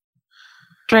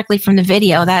directly from the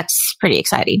video, that's pretty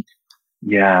exciting.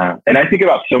 Yeah. And I think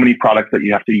about so many products that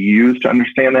you have to use to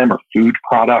understand them, or food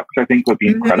products, I think would be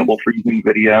incredible for using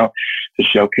video to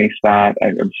showcase that.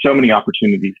 And so many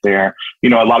opportunities there. A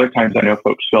lot of times I know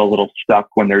folks feel a little stuck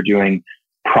when they're doing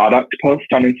product posts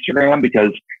on Instagram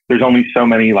because there's only so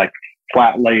many like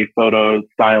flat lay photos,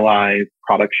 stylized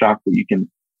product shots that you can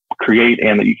create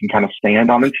and that you can kind of stand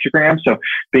on Instagram. So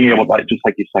being able to, just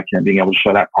like you said, being able to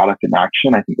show that product in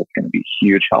action, I think that's going to be a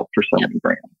huge help for so many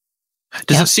brands.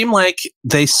 Does it seem like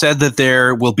they said that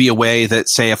there will be a way that,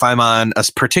 say, if I'm on a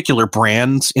particular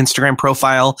brand's Instagram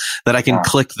profile, that I can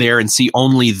click there and see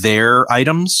only their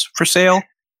items for sale?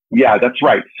 Yeah, that's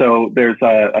right. So there's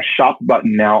a shop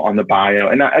button now on the bio.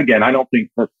 And again, I don't think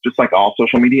that's just like all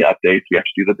social media updates. We have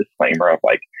to do the disclaimer of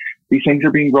like, these things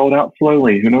are being rolled out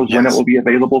slowly. Who knows when it will be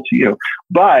available to you?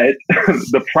 But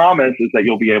the promise is that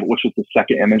you'll be able, which is the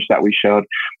second image that we showed,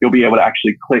 you'll be able to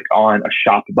actually click on a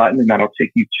shop button and that'll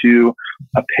take you to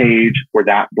a page for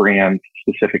that brand's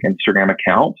specific Instagram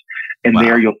account. And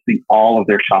there you'll see all of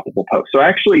their shoppable posts. So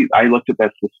actually, I looked at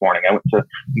this morning. I went to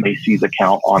Macy's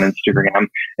account on Instagram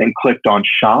and clicked on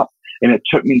shop. And it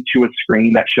took me to a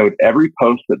screen that showed every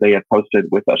post that they had posted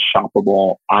with a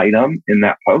shoppable item in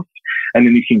that post. And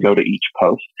then you can go to each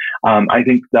post. I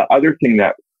think the other thing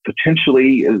that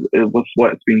potentially was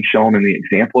what's being shown in the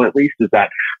example, at least, is that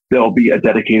there'll be a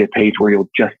dedicated page where you'll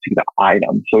just see the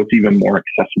item. So it's even more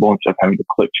accessible instead of having to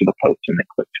click to the post and then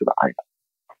click to the item.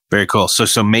 Very cool.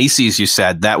 So Macy's, you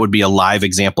said that would be a live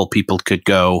example. People could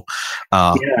go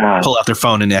pull out their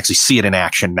phone and actually see it in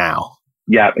action now.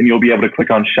 Yeah, and you'll be able to click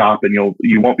on shop, and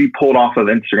you won't be pulled off of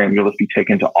Instagram. You'll just be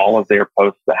taken to all of their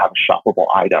posts that have a shoppable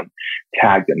item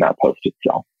tagged in that post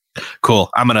itself. Cool.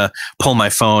 I'm going to pull my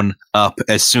phone up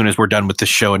as soon as we're done with the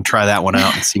show and try that one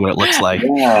out and see what it looks like.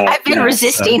 I've been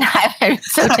resisting. I'm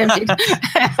so tempted.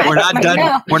 We're not done.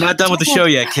 No. We're not done with the show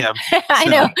yet, Kim. I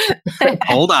know.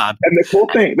 Hold on. And the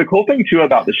cool thing too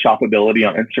about the shoppability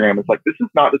on Instagram is like, this is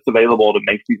not just available to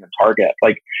Macy's and Target.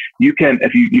 Like you can,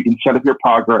 if you can set up your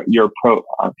products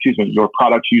using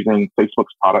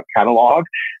Facebook's product catalog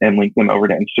and link them over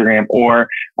to Instagram, or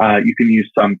you can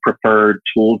use some preferred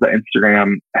tools that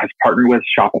Instagram has partnered with,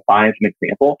 Shopify as an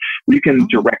example, where you can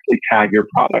directly tag your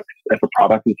products. If a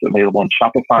product is available on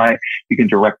Shopify, you can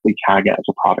directly tag it as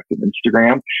a product in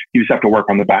Instagram. You just have to work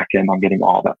on the back end on getting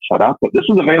all that set up. But this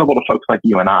is available to folks like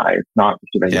you and I. It's not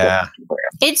just available on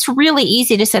Instagram. It's really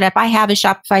easy to set up. I have a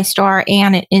Shopify store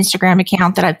and an Instagram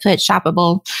account that I put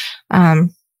shoppable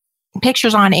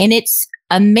pictures on, and it's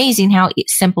amazing how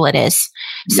simple it is.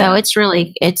 So it's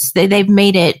really, they've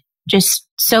made it just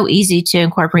so easy to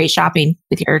incorporate shopping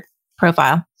with your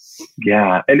profile.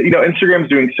 Yeah. And, Instagram's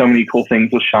doing so many cool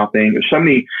things with shopping. There's so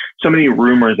many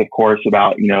rumors, of course,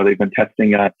 about, they've been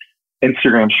testing a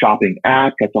Instagram shopping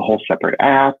app. That's a whole separate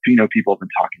app. People have been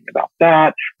talking about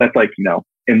that. That's like,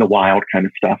 in the wild kind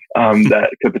of stuff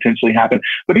that could potentially happen.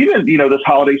 But even, this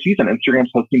holiday season, Instagram's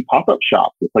hosting pop-up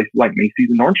shops at places like Macy's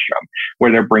and Nordstrom,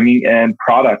 where they're bringing in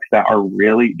products that are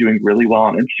really doing really well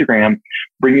on Instagram,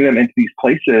 bringing them into these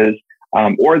places.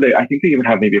 I think they even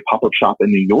have maybe a pop-up shop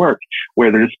in New York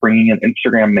where they're just bringing in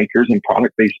Instagram makers and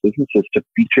product-based businesses to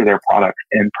feature their products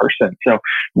in person. So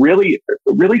really,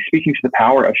 really speaking to the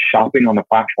power of shopping on the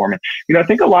platform. And, I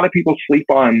think a lot of people sleep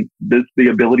on the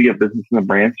ability of businesses and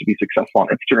brands to be successful on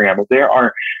Instagram. But there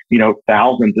are,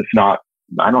 thousands, if not,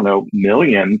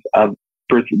 millions of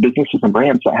businesses and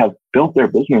brands that have built their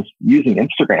business using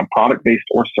Instagram, product-based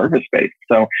or service-based.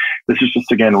 So this is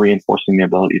just, again, reinforcing the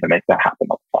ability to make that happen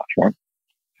on the platform.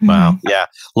 Wow. Yeah.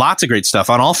 Lots of great stuff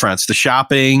on all fronts. The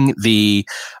shopping, the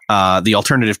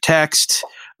alternative text,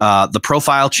 the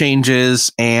profile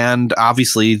changes, and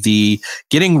obviously the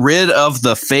getting rid of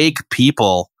the fake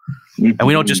people. Mm-hmm. And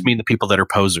we don't just mean the people that are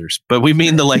posers, but we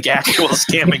mean the actual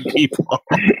scamming people.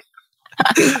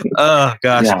 Oh,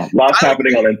 gosh. Yeah, lots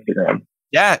happening on Instagram.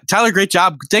 Yeah, Tyler, great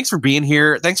job. Thanks for being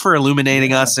here. Thanks for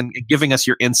illuminating us and giving us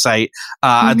your insight.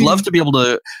 I'd love to be able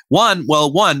to,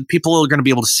 people are going to be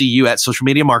able to see you at Social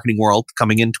Media Marketing World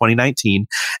coming in 2019.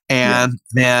 And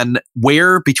then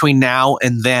where between now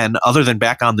and then, other than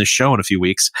back on this show in a few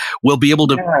weeks, will be able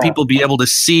to people be able to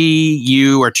see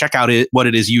you or check out what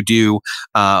it is you do.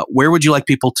 Where would you like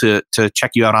people to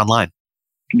check you out online?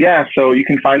 Yeah, so you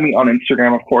can find me on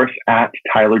Instagram, of course, at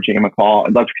Tyler J. McCall.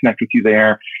 I'd love to connect with you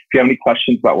there. If you have any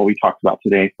questions about what we talked about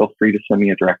today, feel free to send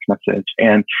me a direct message.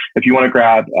 And if you want to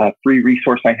grab a free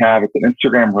resource I have, it's an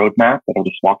Instagram roadmap that'll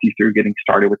just walk you through getting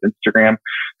started with Instagram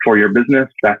for your business.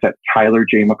 That's at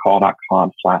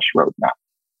tylerjmccall.com/roadmap.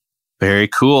 Very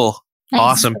cool. Nice.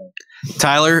 Awesome.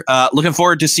 Tyler, looking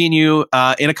forward to seeing you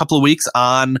in a couple of weeks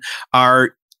on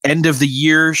our end of the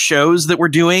year shows that we're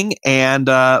doing, and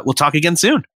we'll talk again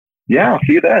soon. Yeah,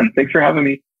 see you then. Thanks for having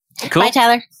me. Cool. Bye,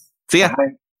 Tyler. See ya. Bye.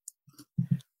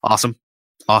 Awesome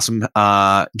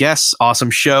guests,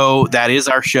 awesome show. That is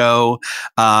our show.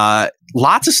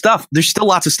 Lots of stuff. There's still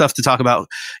lots of stuff to talk about.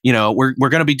 We're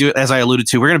going to be doing, as I alluded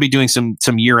to, we're going to be doing some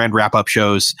year-end wrap-up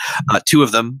shows. 2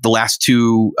 of them, the last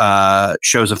 2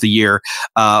 shows of the year.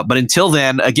 But until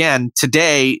then, again,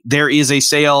 today there is a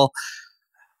sale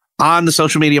on the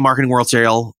Social Media Marketing World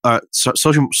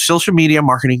Social Media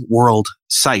Marketing World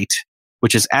site,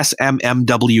 which is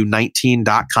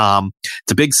smmw19.com.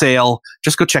 It's a big sale.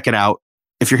 Just go check it out.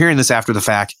 If you're hearing this after the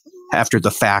fact,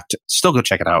 still go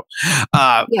check it out.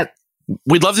 Yep.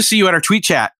 We'd love to see you at our tweet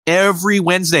chat every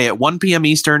Wednesday at 1 p.m.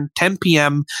 Eastern, 10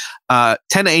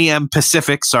 a.m.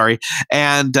 Pacific, sorry.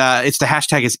 And it's the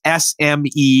hashtag is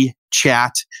SME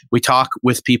Chat. We talk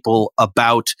with people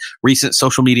about recent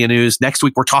social media news. Next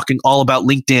week, we're talking all about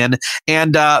LinkedIn.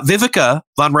 And Vivica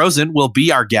Von Rosen will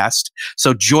be our guest.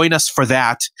 So join us for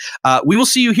that. We will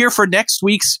see you here for next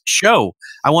week's show.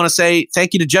 I want to say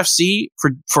thank you to Jeff C.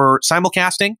 for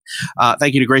simulcasting.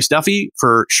 Thank you to Grace Duffy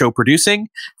for show producing.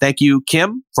 Thank you,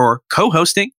 Kim, for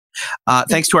co-hosting.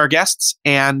 Thanks to our guests,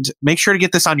 and make sure to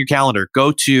get this on your calendar.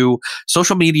 Go to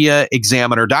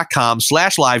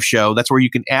socialmediaexaminer.com/live show. That's where you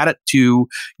can add it to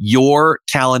your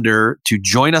calendar to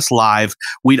join us live.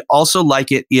 We'd also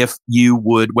like it if you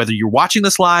would, whether you're watching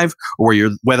this live or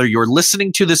whether you're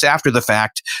listening to this after the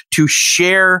fact, to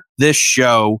share this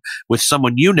show with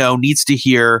someone you know needs to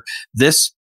hear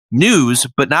this news,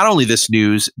 but not only this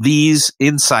news, these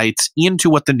insights into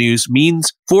what the news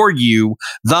means for you,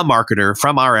 the marketer,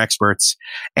 from our experts.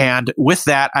 And with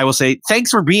that, I will say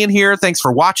thanks for being here. Thanks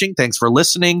for watching. Thanks for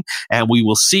listening. And we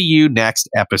will see you next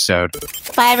episode.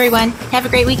 Bye, everyone. Have a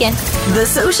great weekend. The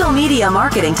Social Media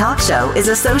Marketing Talk Show is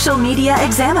a Social Media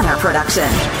Examiner production.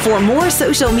 For more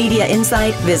social media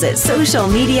insight, visit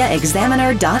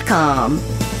socialmediaexaminer.com.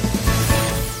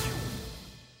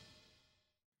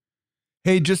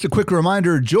 Hey, just a quick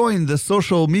reminder, join the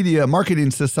Social Media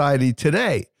Marketing Society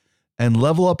today and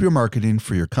level up your marketing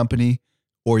for your company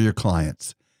or your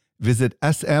clients. Visit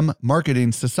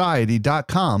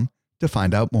smmarketingsociety.com to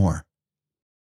find out more.